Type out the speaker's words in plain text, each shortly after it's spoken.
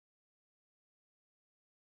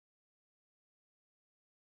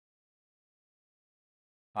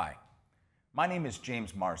Hi, my name is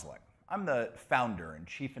James Marslick. I'm the founder and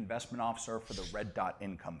chief investment officer for the Red Dot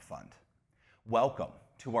Income Fund. Welcome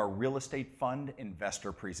to our real estate fund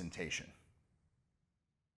investor presentation.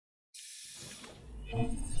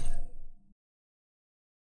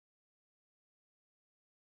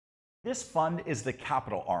 This fund is the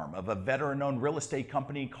capital arm of a veteran-owned real estate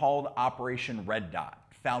company called Operation Red Dot,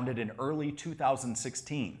 founded in early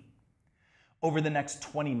 2016. Over the next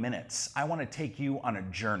 20 minutes, I want to take you on a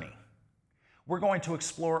journey. We're going to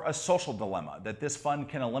explore a social dilemma that this fund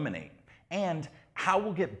can eliminate and how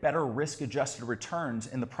we'll get better risk-adjusted returns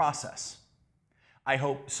in the process. I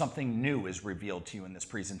hope something new is revealed to you in this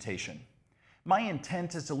presentation. My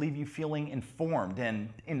intent is to leave you feeling informed and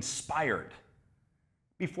inspired.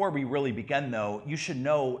 Before we really begin, though, you should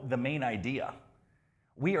know the main idea.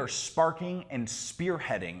 We are sparking and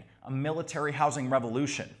spearheading a military housing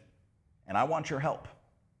revolution, and I want your help.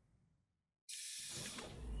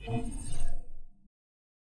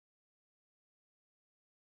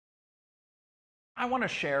 I want to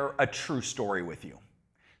share a true story with you,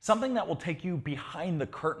 something that will take you behind the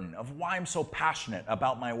curtain of why I'm so passionate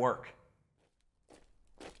about my work.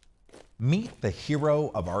 Meet the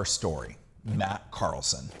hero of our story, Matt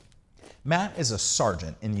Carlson. Matt is a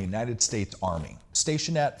sergeant in the United States Army,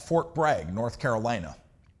 stationed at Fort Bragg, North Carolina.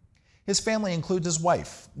 His family includes his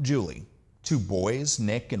wife, Julie, two boys,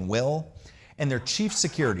 Nick and Will, and their chief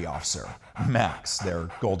security officer, Max, their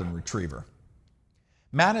golden retriever.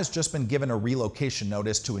 Matt has just been given a relocation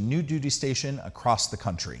notice to a new duty station across the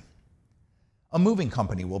country. A moving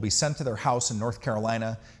company will be sent to their house in North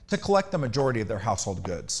Carolina to collect the majority of their household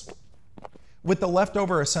goods. With the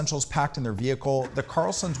leftover essentials packed in their vehicle, the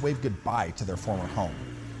Carlsons wave goodbye to their former home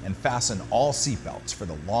and fasten all seatbelts for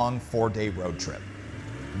the long 4-day road trip.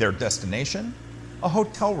 Their destination? A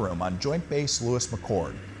hotel room on Joint Base Lewis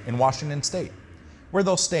McChord in Washington State, where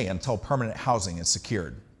they'll stay until permanent housing is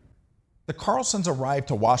secured. The Carlsons arrive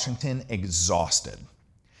to Washington exhausted.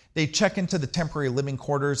 They check into the temporary living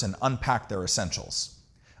quarters and unpack their essentials.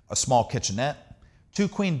 A small kitchenette, 2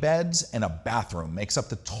 queen beds, and a bathroom makes up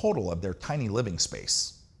the total of their tiny living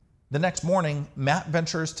space. The next morning, Matt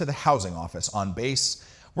ventures to the housing office on base,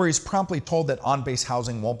 where he's promptly told that on-base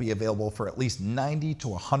housing won't be available for at least 90 to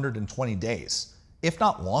 120 days, if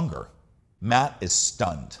not longer. Matt is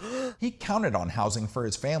stunned. He counted on housing for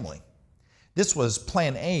his family. This was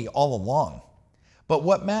plan A all along. But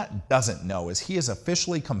what Matt doesn't know is he has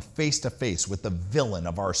officially come face to face with the villain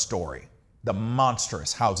of our story, the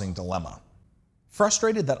monstrous housing dilemma.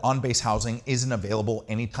 Frustrated that on-base housing isn't available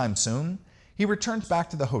anytime soon, he returns back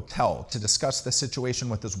to the hotel to discuss the situation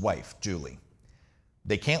with his wife, Julie.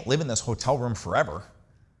 They can't live in this hotel room forever.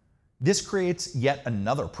 This creates yet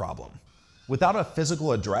another problem. Without a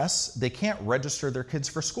physical address, they can't register their kids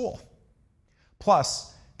for school.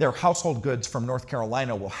 Plus, their household goods from North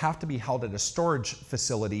Carolina will have to be held at a storage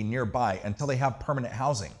facility nearby until they have permanent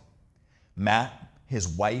housing. Matt, his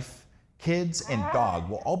wife, kids, and dog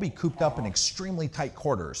will all be cooped up in extremely tight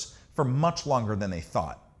quarters for much longer than they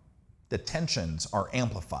thought. The tensions are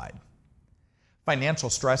amplified. Financial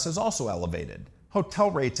stress is also elevated.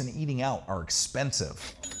 Hotel rates and eating out are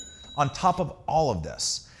expensive. On top of all of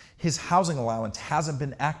this, his housing allowance hasn't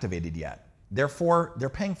been activated yet. Therefore, they're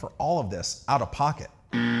paying for all of this out of pocket.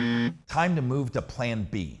 Time to move to Plan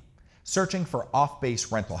B, searching for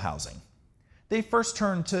off-base rental housing. They first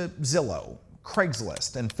turn to Zillow,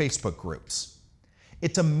 Craigslist, and Facebook groups.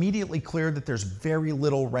 It's immediately clear that there's very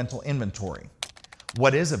little rental inventory.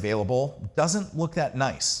 What is available doesn't look that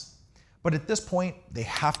nice, but at this point, they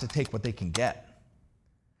have to take what they can get.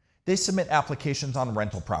 They submit applications on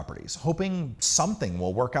rental properties, hoping something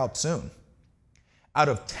will work out soon. Out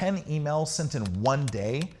of 10 emails sent in one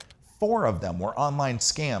day, 4 of them were online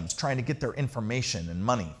scams trying to get their information and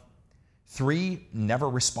money. 3 never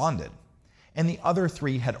responded, and the other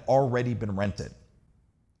 3 had already been rented.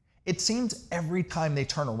 It seems every time they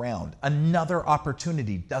turn around, another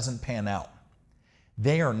opportunity doesn't pan out.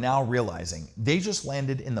 They are now realizing they just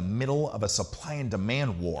landed in the middle of a supply and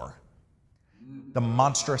demand war. The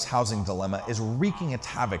monstrous housing dilemma is wreaking its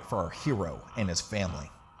havoc for our hero and his family.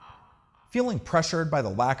 Feeling pressured by the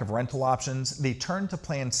lack of rental options, they turn to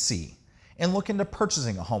Plan C and look into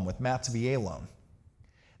purchasing a home with Matt's VA loan.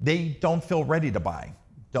 They don't feel ready to buy,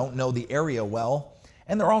 don't know the area well,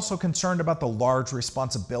 and they're also concerned about the large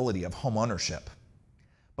responsibility of home ownership.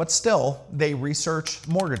 But still, they research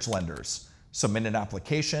mortgage lenders, submit an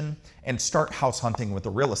application, and start house hunting with a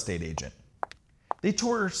real estate agent. They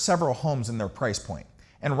tour several homes in their price point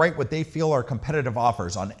and write what they feel are competitive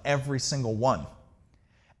offers on every single one.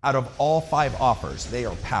 Out of all 5 offers, they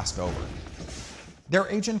are passed over. Their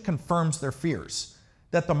agent confirms their fears.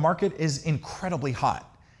 that the market is incredibly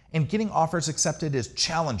hot, and getting offers accepted is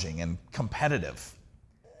challenging and competitive.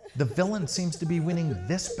 The villain seems to be winning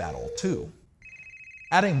this battle too.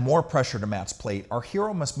 Adding more pressure to Matt's plate, our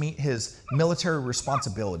hero must meet his military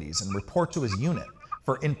responsibilities and report to his unit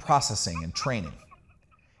for in-processing and training.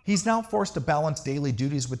 He's now forced to balance daily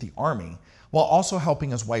duties with the Army while also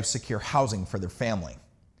helping his wife secure housing for their family.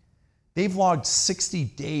 They've logged 60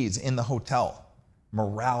 days in the hotel.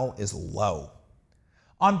 Morale is low.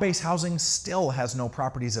 On-base housing still has no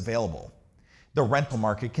properties available. The rental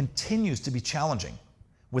market continues to be challenging,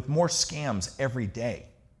 with more scams every day.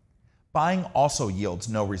 Buying also yields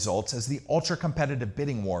no results as the ultra-competitive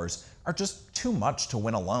bidding wars are just too much to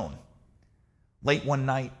win alone. Late one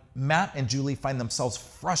night, Matt and Julie find themselves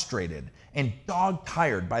frustrated and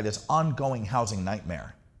dog-tired by this ongoing housing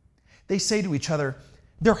nightmare. They say to each other,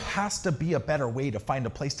 there has to be a better way to find a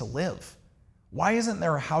place to live. Why isn't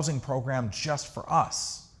there a housing program just for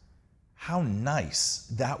us? How nice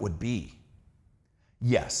that would be.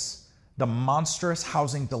 Yes, the monstrous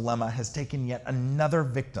housing dilemma has taken yet another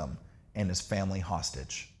victim and his family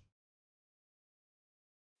hostage.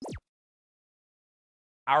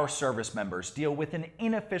 Our service members deal with an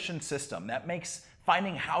inefficient system that makes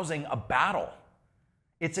finding housing a battle.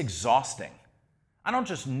 It's exhausting. I don't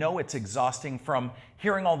just know it's exhausting from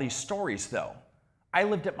hearing all these stories, though. I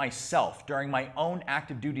lived it myself during my own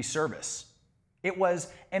active duty service. It was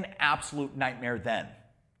an absolute nightmare then,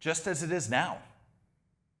 just as it is now.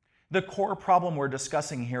 The core problem we're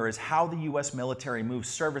discussing here is how the U.S. military moves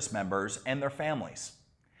service members and their families.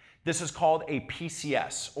 This is called a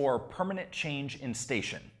PCS, or Permanent Change in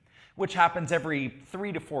Station, which happens every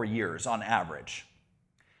 3 to 4 years on average.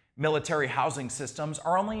 Military housing systems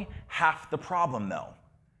are only half the problem, though.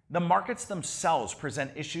 The markets themselves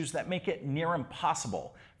present issues that make it near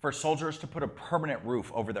impossible for soldiers to put a permanent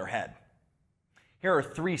roof over their head. Here are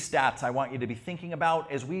 3 stats I want you to be thinking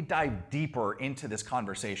about as we dive deeper into this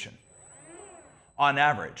conversation. On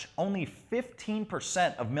average, only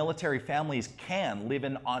 15% of military families can live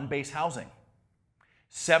in on-base housing.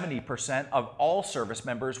 70% of all service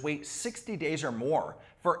members wait 60 days or more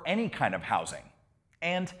for any kind of housing.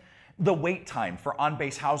 And the wait time for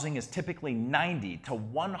on-base housing is typically 90 to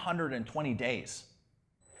 120 days.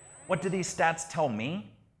 What do these stats tell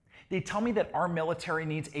me? They tell me that our military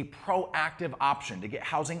needs a proactive option to get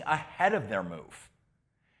housing ahead of their move.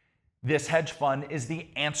 This hedge fund is the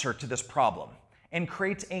answer to this problem and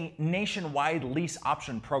creates a nationwide lease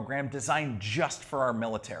option program designed just for our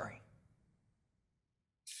military.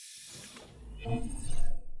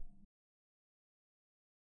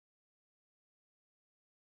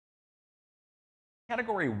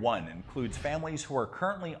 Category 1 includes families who are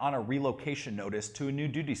currently on a relocation notice to a new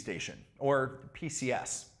duty station, or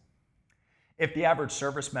PCS. If the average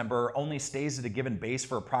service member only stays at a given base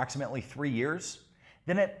for approximately 3 years,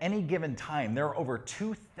 then at any given time, there are over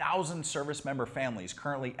 2,000 service member families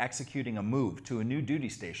currently executing a move to a new duty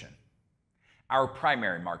station. Our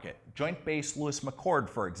primary market, Joint Base Lewis McChord,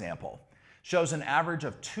 for example, shows an average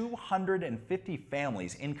of 250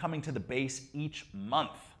 families incoming to the base each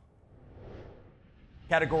month.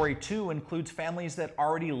 Category 2 includes families that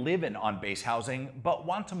already live in on-base housing but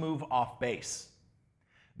want to move off-base.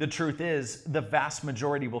 The truth is, the vast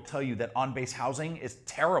majority will tell you that on-base housing is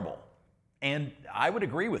terrible, and I would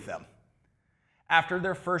agree with them. After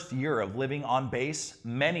their first year of living on base,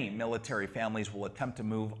 many military families will attempt to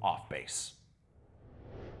move off base.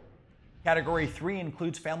 Category 3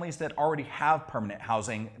 includes families that already have permanent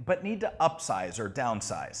housing but need to upsize or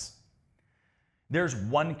downsize. There's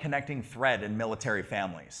one connecting thread in military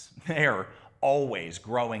families. They're always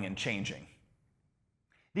growing and changing.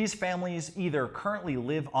 These families either currently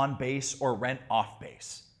live on base or rent off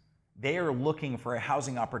base. They are looking for a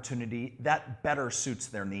housing opportunity that better suits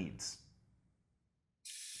their needs.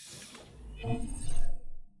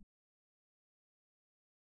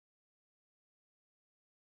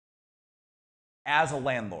 As a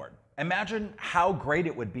landlord, imagine how great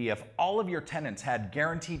it would be if all of your tenants had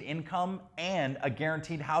guaranteed income and a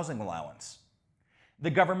guaranteed housing allowance. The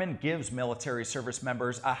government gives military service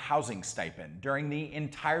members a housing stipend during the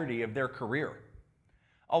entirety of their career.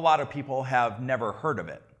 A lot of people have never heard of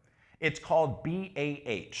it. It's called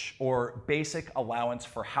BAH, or Basic Allowance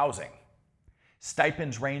for Housing.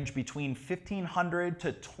 Stipends range between $1,500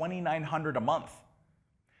 to $2,900 a month.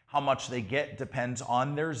 How much they get depends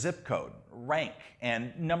on their zip code, rank,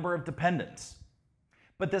 and number of dependents.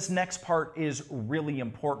 But this next part is really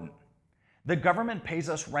important. The government pays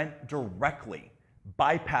us rent directly,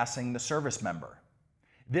 bypassing the service member.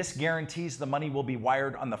 This guarantees the money will be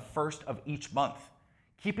wired on the first of each month,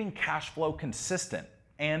 keeping cash flow consistent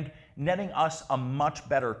and netting us a much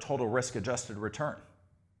better total risk-adjusted return.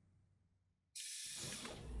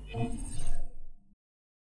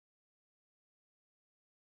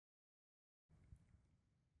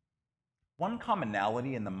 One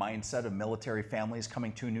commonality in the mindset of military families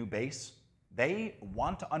coming to a new base: they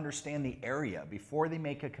want to understand the area before they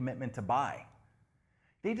make a commitment to buy.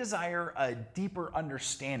 They desire a deeper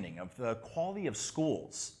understanding of the quality of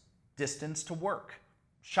schools, distance to work,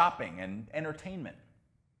 shopping, and entertainment.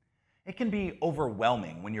 It can be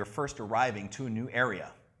overwhelming when you're first arriving to a new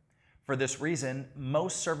area. For this reason,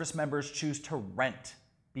 most service members choose to rent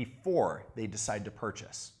before they decide to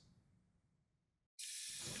purchase.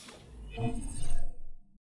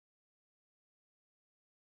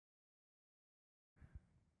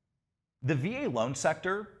 The VA loan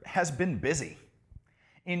sector has been busy.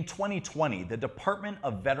 In 2020, the Department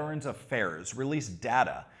of Veterans Affairs released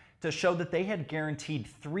data to show that they had guaranteed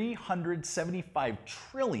 $375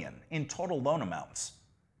 trillion in total loan amounts.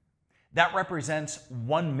 That represents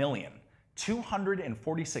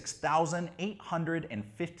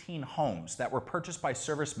 1,246,815 homes that were purchased by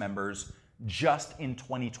service members just in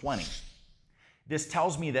 2020. This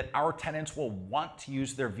tells me that our tenants will want to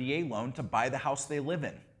use their VA loan to buy the house they live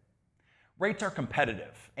in. Rates are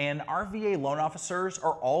competitive, and our VA loan officers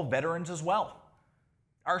are all veterans as well.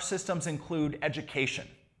 Our systems include education,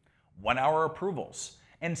 1-hour approvals,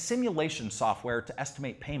 and simulation software to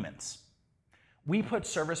estimate payments. We put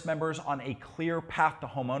service members on a clear path to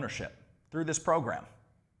homeownership through this program.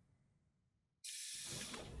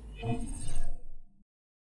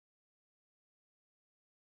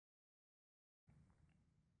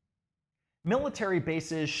 Military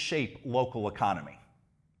bases shape local economy.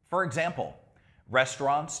 For example,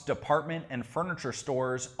 restaurants, department, and furniture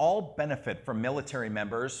stores all benefit from military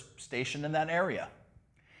members stationed in that area.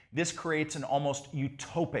 This creates an almost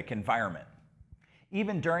utopic environment.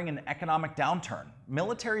 Even during an economic downturn,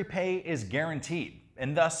 military pay is guaranteed,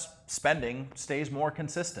 and thus spending stays more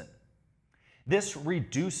consistent. This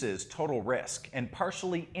reduces total risk and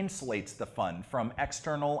partially insulates the fund from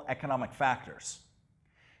external economic factors.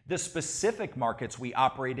 The specific markets we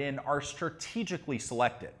operate in are strategically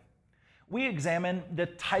selected. We examine the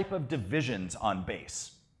type of divisions on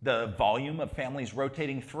base, the volume of families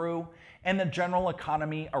rotating through, and the general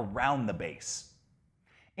economy around the base.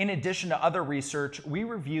 In addition to other research, we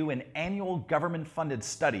review an annual government-funded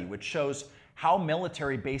study which shows how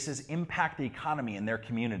military bases impact the economy in their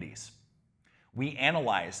communities. We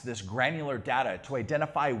analyze this granular data to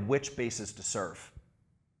identify which bases to serve.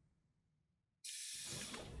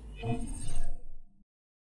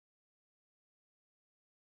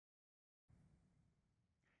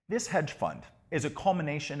 This hedge fund is a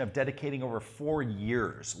culmination of dedicating over 4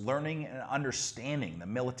 years learning and understanding the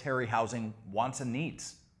military housing wants and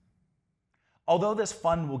needs. Although this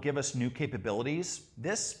fund will give us new capabilities,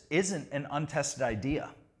 this isn't an untested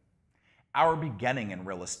idea. Our beginning in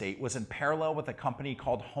real estate was in parallel with a company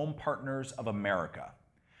called Home Partners of America.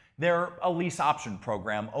 They're a lease option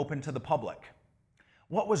program open to the public.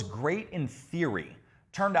 What was great in theory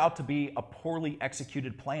turned out to be a poorly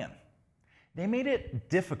executed plan. They made it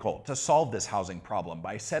difficult to solve this housing problem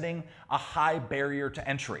by setting a high barrier to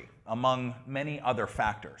entry, among many other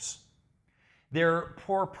factors. Their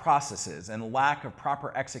poor processes and lack of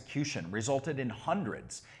proper execution resulted in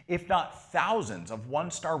hundreds, if not thousands, of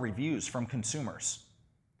one-star reviews from consumers.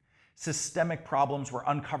 Systemic problems were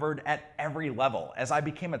uncovered at every level as I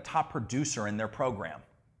became a top producer in their program.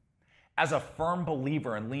 As a firm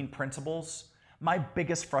believer in lean principles, my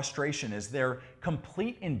biggest frustration is their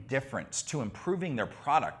complete indifference to improving their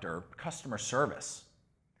product or customer service.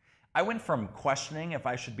 I went from questioning if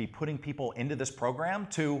I should be putting people into this program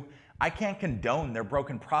to I can't condone their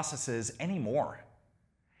broken processes anymore.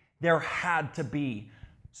 There had to be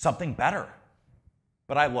something better.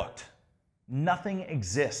 But I looked. Nothing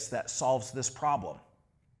exists that solves this problem.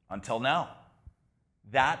 Until now.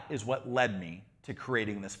 That is what led me to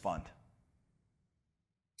creating this fund.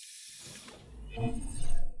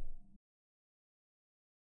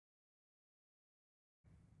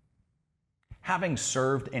 Having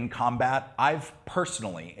served in combat, I've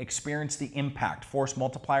personally experienced the impact force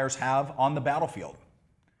multipliers have on the battlefield.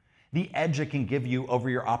 The edge it can give you over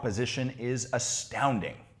your opposition is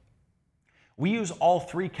astounding. We use all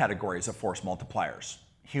 3 categories of force multipliers: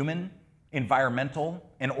 human, environmental,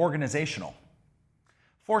 and organizational.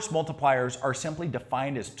 Force multipliers are simply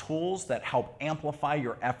defined as tools that help amplify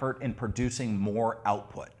your effort in producing more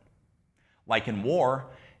output. Like in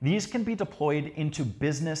war, these can be deployed into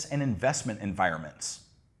business and investment environments.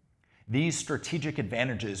 These strategic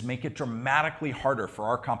advantages make it dramatically harder for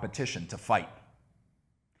our competition to fight.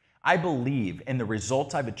 I believe in the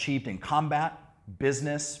results I've achieved in combat,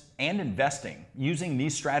 business, and investing using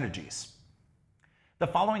these strategies. The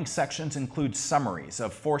following sections include summaries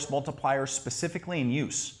of force multipliers specifically in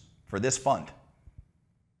use for this fund.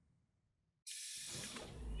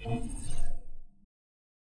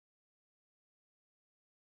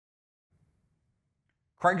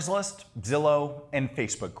 Craigslist, Zillow, and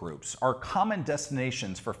Facebook groups are common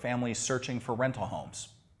destinations for families searching for rental homes.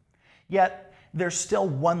 Yet, there's still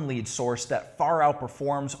one lead source that far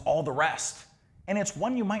outperforms all the rest, and it's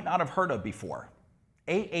one you might not have heard of before.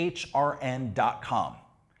 AHRN.com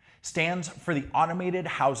stands for the Automated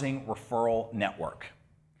Housing Referral Network.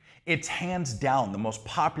 It's hands down the most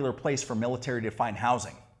popular place for military to find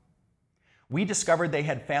housing. We discovered they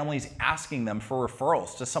had families asking them for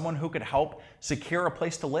referrals to someone who could help secure a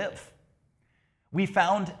place to live. We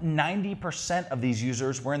found 90% of these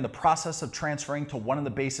users were in the process of transferring to one of the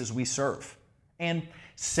bases we serve, and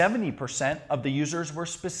 70% of the users were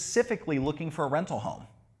specifically looking for a rental home.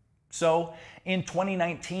 So in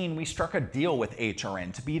 2019, we struck a deal with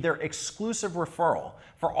HRN to be their exclusive referral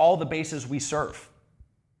for all the bases we serve.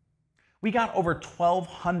 We got over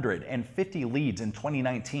 1,250 leads in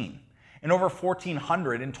 2019 and over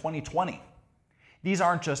 1,400 in 2020. These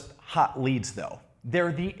aren't just hot leads though.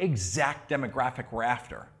 They're the exact demographic we're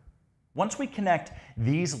after. Once we connect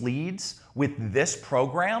these leads with this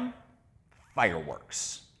program,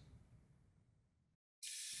 fireworks.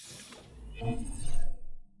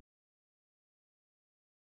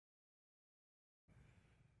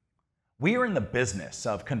 We are in the business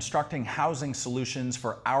of constructing housing solutions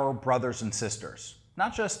for our brothers and sisters,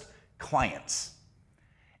 not just clients.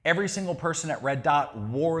 Every single person at Red Dot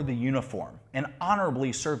wore the uniform and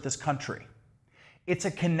honorably served this country. It's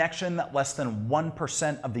a connection that less than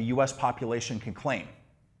 1% of the US population can claim,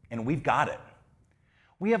 and we've got it.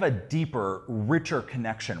 We have a deeper, richer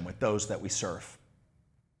connection with those that we serve.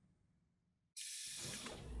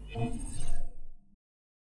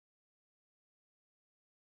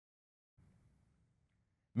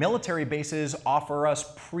 Military bases offer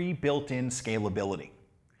us pre-built-in scalability.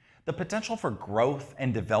 The potential for growth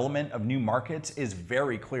and development of new markets is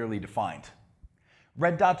very clearly defined.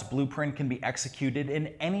 Red Dot's blueprint can be executed in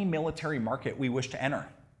any military market we wish to enter.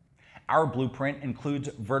 Our blueprint includes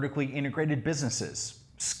vertically integrated businesses,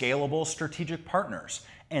 scalable strategic partners,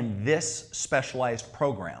 and this specialized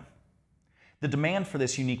program. The demand for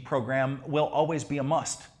this unique program will always be a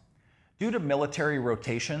must. Due to military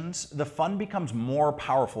rotations, the fund becomes more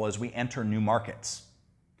powerful as we enter new markets.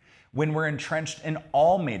 When we're entrenched in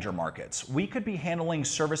all major markets, we could be handling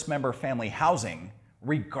service member family housing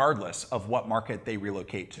regardless of what market they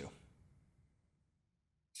relocate to.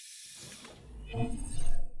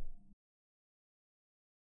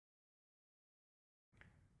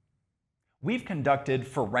 We've conducted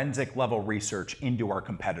forensic level research into our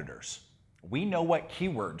competitors. We know what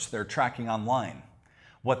keywords they're tracking online,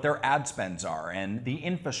 what their ad spends are, and the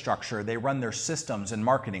infrastructure they run their systems and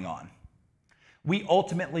marketing on. We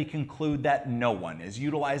ultimately conclude that no one is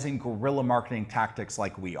utilizing guerrilla marketing tactics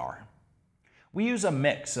like we are. We use a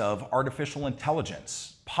mix of artificial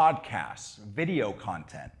intelligence, podcasts, video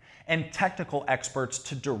content, and technical experts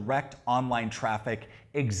to direct online traffic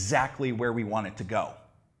exactly where we want it to go.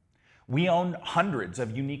 We own hundreds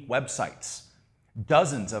of unique websites,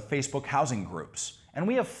 dozens of Facebook housing groups, and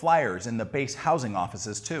we have flyers in the base housing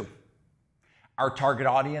offices too. Our target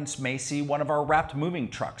audience may see one of our wrapped moving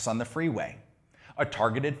trucks on the freeway, a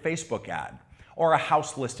targeted Facebook ad, or a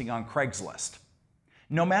house listing on Craigslist.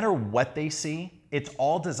 No matter what they see, it's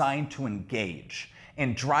all designed to engage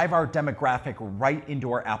and drive our demographic right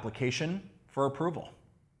into our application for approval.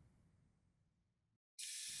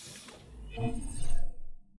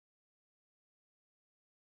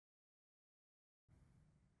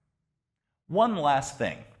 One last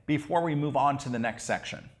thing before we move on to the next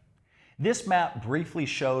section. This map briefly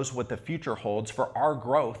shows what the future holds for our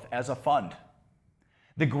growth as a fund.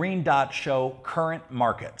 The green dots show current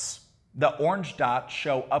markets. The orange dots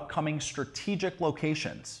show upcoming strategic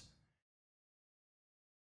locations.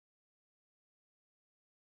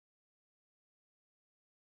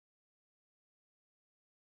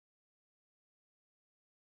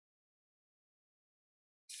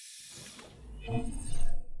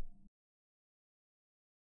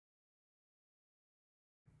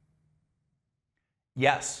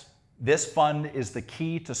 Yes, this fund is the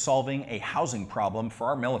key to solving a housing problem for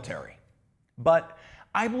our military. But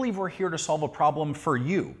I believe we're here to solve a problem for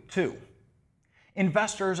you, too.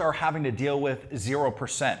 Investors are having to deal with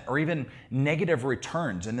 0% or even negative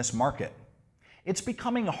returns in this market. It's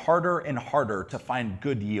becoming harder and harder to find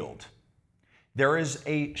good yield. There is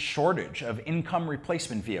a shortage of income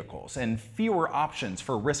replacement vehicles and fewer options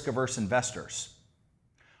for risk-averse investors.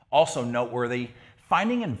 Also noteworthy,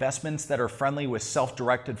 finding investments that are friendly with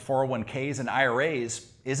self-directed 401ks and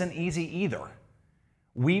IRAs isn't easy either.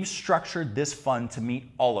 We've structured this fund to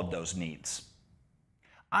meet all of those needs.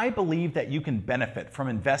 I believe that you can benefit from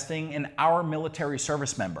investing in our military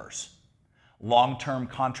service members. Long-term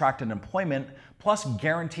contracted employment plus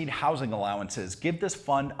guaranteed housing allowances give this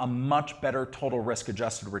fund a much better total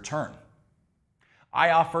risk-adjusted return.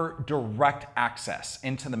 I offer direct access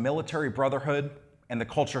into the military brotherhood and the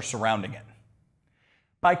culture surrounding it.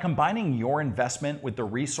 By combining your investment with the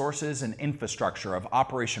resources and infrastructure of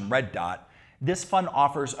Operation Red Dot, this fund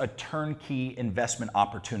offers a turnkey investment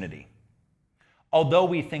opportunity. Although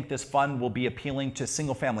we think this fund will be appealing to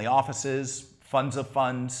single-family offices, funds of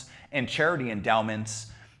funds, and charity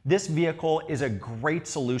endowments, this vehicle is a great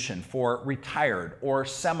solution for retired or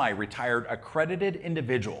semi-retired accredited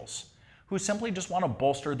individuals who simply just want to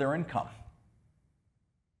bolster their income.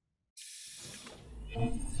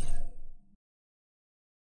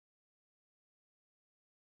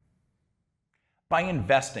 By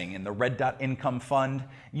investing in the Red Dot Income Fund,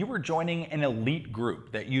 you are joining an elite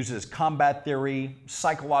group that uses combat theory,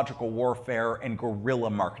 psychological warfare, and guerrilla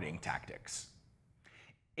marketing tactics.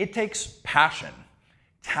 It takes passion,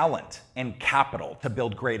 talent, and capital to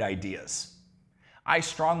build great ideas. I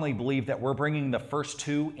strongly believe that we're bringing the first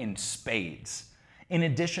two in spades, in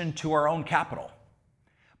addition to our own capital.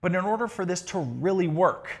 But in order for this to really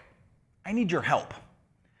work, I need your help.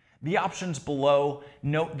 The options below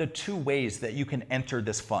note the two ways that you can enter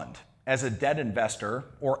this fund, as a debt investor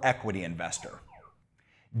or equity investor.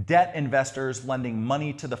 Debt investors lending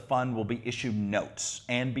money to the fund will be issued notes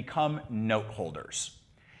and become note holders.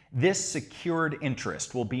 This secured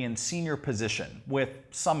interest will be in senior position, with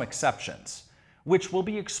some exceptions, which will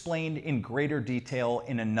be explained in greater detail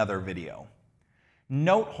in another video.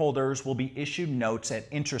 Note holders will be issued notes at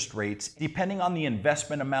interest rates depending on the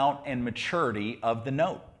investment amount and maturity of the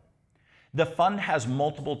note. The fund has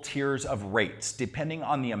multiple tiers of rates depending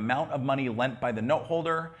on the amount of money lent by the note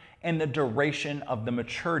holder and the duration of the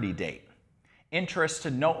maturity date. Interest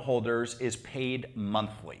to note holders is paid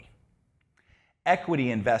monthly. Equity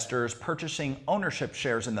investors purchasing ownership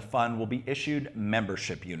shares in the fund will be issued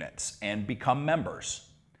membership units and become members.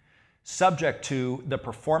 Subject to the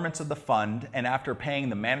performance of the fund and after paying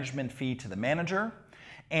the management fee to the manager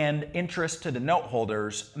and interest to the note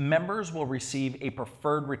holders, members will receive a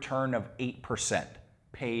preferred return of 8%,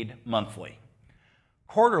 paid monthly.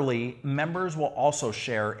 Quarterly, members will also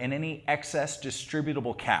share in any excess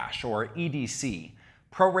distributable cash, or EDC,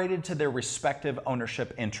 prorated to their respective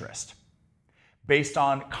ownership interest. Based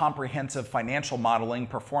on comprehensive financial modeling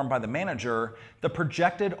performed by the manager, the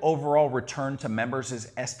projected overall return to members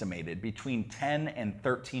is estimated between 10 and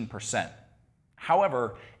 13%.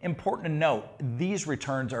 However, important to note, these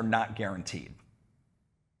returns are not guaranteed.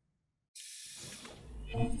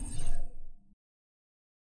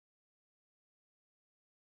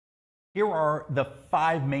 Here are the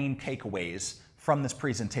 5 main takeaways from this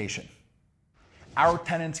presentation. Our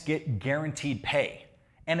tenants get guaranteed pay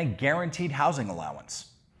and a guaranteed housing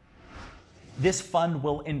allowance. This fund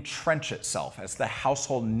will entrench itself as the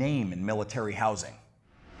household name in military housing.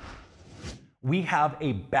 We have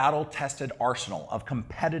a battle-tested arsenal of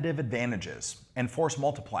competitive advantages and force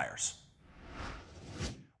multipliers.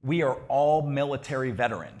 We are all military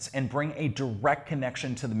veterans and bring a direct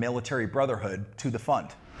connection to the military brotherhood to the fund.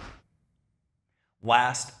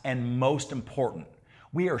 Last and most important,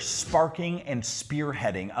 we are sparking and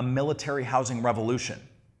spearheading a military housing revolution,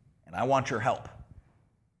 and I want your help.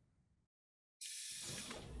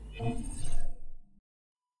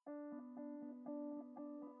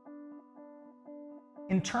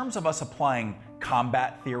 In terms of us applying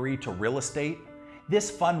combat theory to real estate,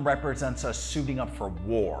 this fund represents us suiting up for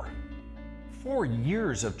war. 4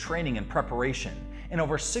 years of training and preparation and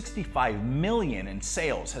over $65 million in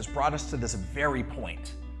sales has brought us to this very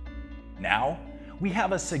point. Now, we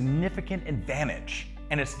have a significant advantage,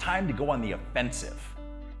 and it's time to go on the offensive.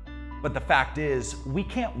 But the fact is, we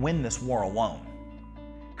can't win this war alone.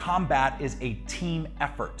 Combat is a team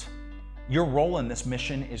effort. Your role in this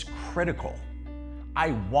mission is critical.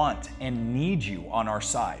 I want and need you on our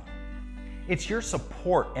side. It's your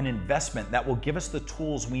support and investment that will give us the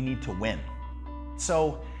tools we need to win.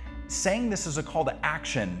 So, saying this is a call to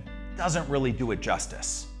action doesn't really do it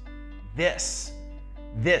justice. This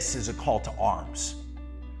is a call to arms.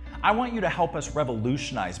 I want you to help us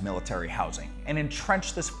revolutionize military housing and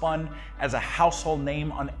entrench this fund as a household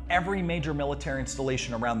name on every major military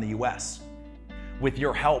installation around the US. With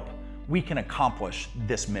your help, we can accomplish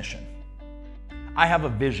this mission. I have a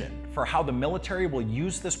vision for how the military will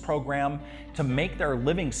use this program to make their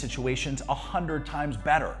living situations 100 times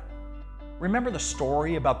better. Remember the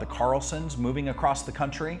story about the Carlsons moving across the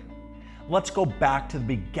country? Let's go back to the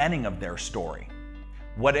beginning of their story.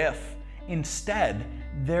 What if, instead,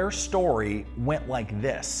 their story went like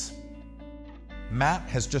this? Matt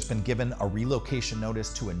has just been given a relocation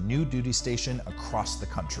notice to a new duty station across the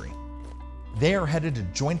country. They are headed to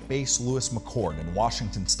Joint Base Lewis McChord in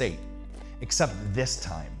Washington State, except this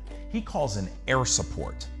time, he calls in air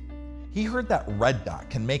support. He heard that Red Dot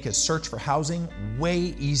can make his search for housing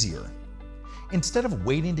way easier. Instead of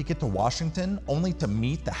waiting to get to Washington only to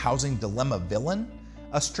meet the housing dilemma villain,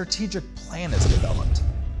 a strategic plan is developed.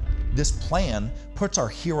 This plan puts our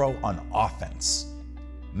hero on offense.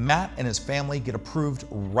 Matt and his family get approved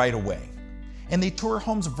right away, and they tour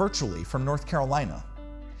homes virtually from North Carolina.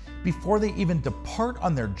 Before they even depart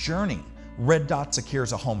on their journey, Red Dot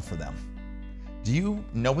secures a home for them. Do you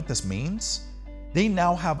know what this means? They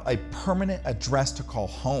now have a permanent address to call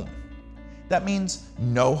home. That means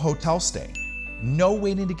no hotel stay, no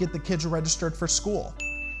waiting to get the kids registered for school,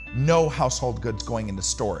 no household goods going into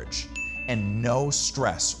storage, and no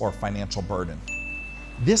stress or financial burden.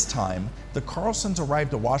 This time, the Carlsons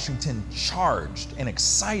arrived to Washington charged and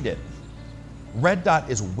excited. Red Dot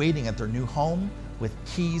is waiting at their new home with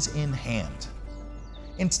keys in hand.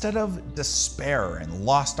 Instead of despair and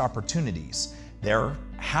lost opportunities, they're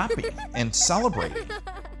happy and celebrating.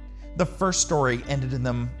 The first story ended in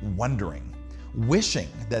them wondering, wishing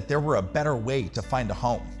that there were a better way to find a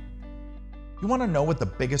home. You want to know what the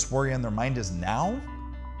biggest worry on their mind is now?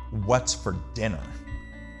 What's for dinner?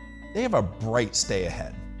 They have a bright stay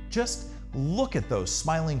ahead. Just look at those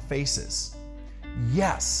smiling faces.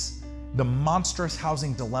 Yes, the monstrous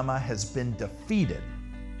housing dilemma has been defeated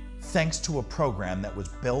thanks to a program that was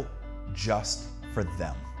built just for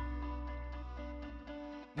them.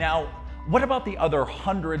 Now, what about the other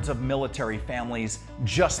hundreds of military families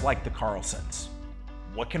just like the Carlsons?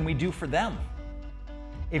 What can we do for them?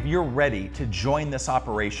 If you're ready to join this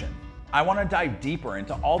operation, I want to dive deeper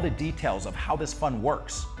into all the details of how this fund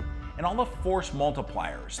works and all the force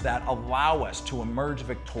multipliers that allow us to emerge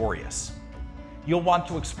victorious. You'll want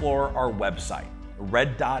to explore our website,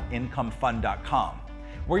 reddotincomefund.com,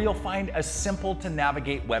 where you'll find a simple to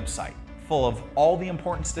navigate website full of all the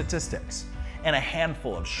important statistics and a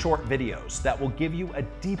handful of short videos that will give you a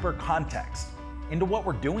deeper context into what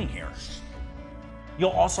we're doing here.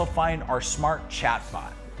 You'll also find our smart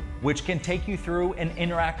chatbot, which can take you through an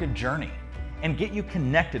interactive journey and get you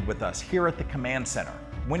connected with us here at the Command Center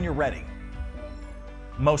when you're ready.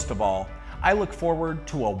 Most of all, I look forward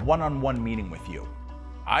to a one-on-one meeting with you.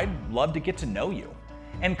 I'd love to get to know you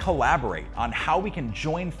and collaborate on how we can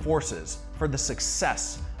join forces for the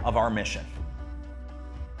success of our mission.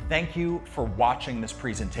 Thank you for watching this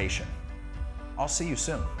presentation. I'll see you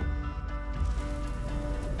soon.